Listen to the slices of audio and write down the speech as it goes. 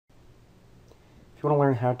If you want to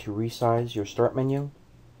learn how to resize your start menu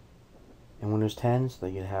in Windows 10 so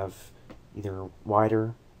that you have either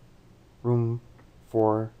wider room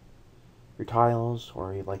for your tiles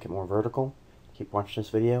or you like it more vertical, keep watching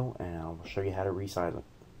this video and I'll show you how to resize it.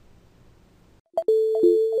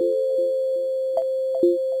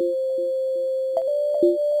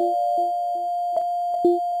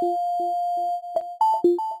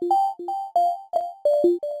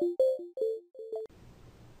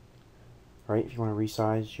 Alright, if you want to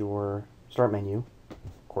resize your start menu,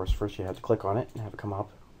 of course first you have to click on it and have it come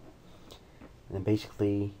up. And then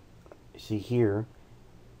basically, you see here,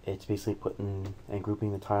 it's basically putting and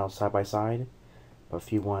grouping the tiles side by side. But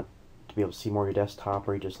if you want to be able to see more of your desktop,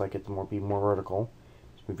 or you just like it to be more vertical,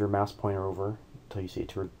 just move your mouse pointer over until you see it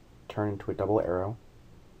to turn into a double arrow.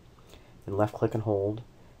 Then left click and hold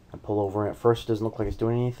and pull over. And at first it doesn't look like it's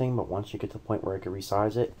doing anything, but once you get to the point where it can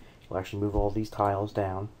resize it, you'll actually move all these tiles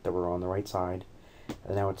down that were on the right side.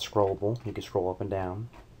 And now it's scrollable. You can scroll up and down.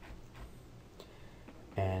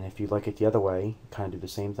 And if you like it the other way, kind of do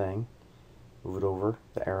the same thing. Move it over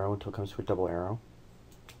the arrow until it comes to a double arrow.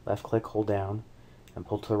 Left click, hold down, and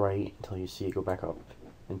pull to the right until you see it go back up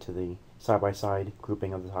into the side-by-side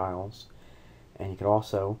grouping of the tiles. And you can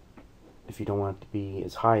also, if you don't want it to be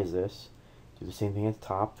as high as this, do the same thing at the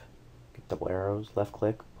top. Get double arrows, left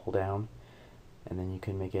click, pull down, and then you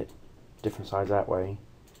can make it different size that way.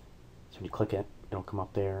 So when you click it, it'll come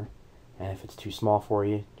up there. And if it's too small for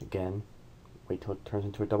you, again, wait till it turns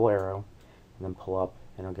into a double arrow, and then pull up,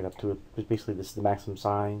 and it'll get up to it. Basically, this is the maximum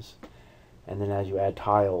size. And then as you add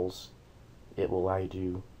tiles, it will allow you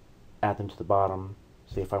to add them to the bottom.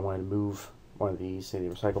 Say if I wanted to move one of these, say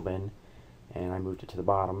the recycle bin, and I moved it to the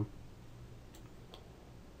bottom,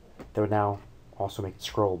 that would now also make it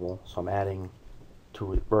scrollable. So I'm adding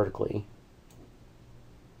to it vertically.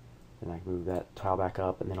 Then I can move that tile back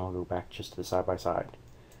up, and then I'll go back just to the side by side.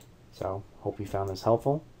 So, hope you found this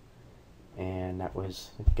helpful. And that was,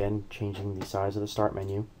 again, changing the size of the start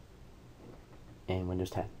menu in Windows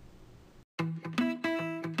 10.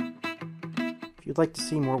 If you'd like to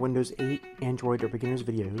see more Windows 8, Android, or beginners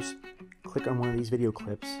videos, click on one of these video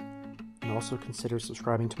clips, and also consider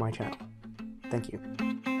subscribing to my channel. Thank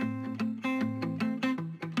you.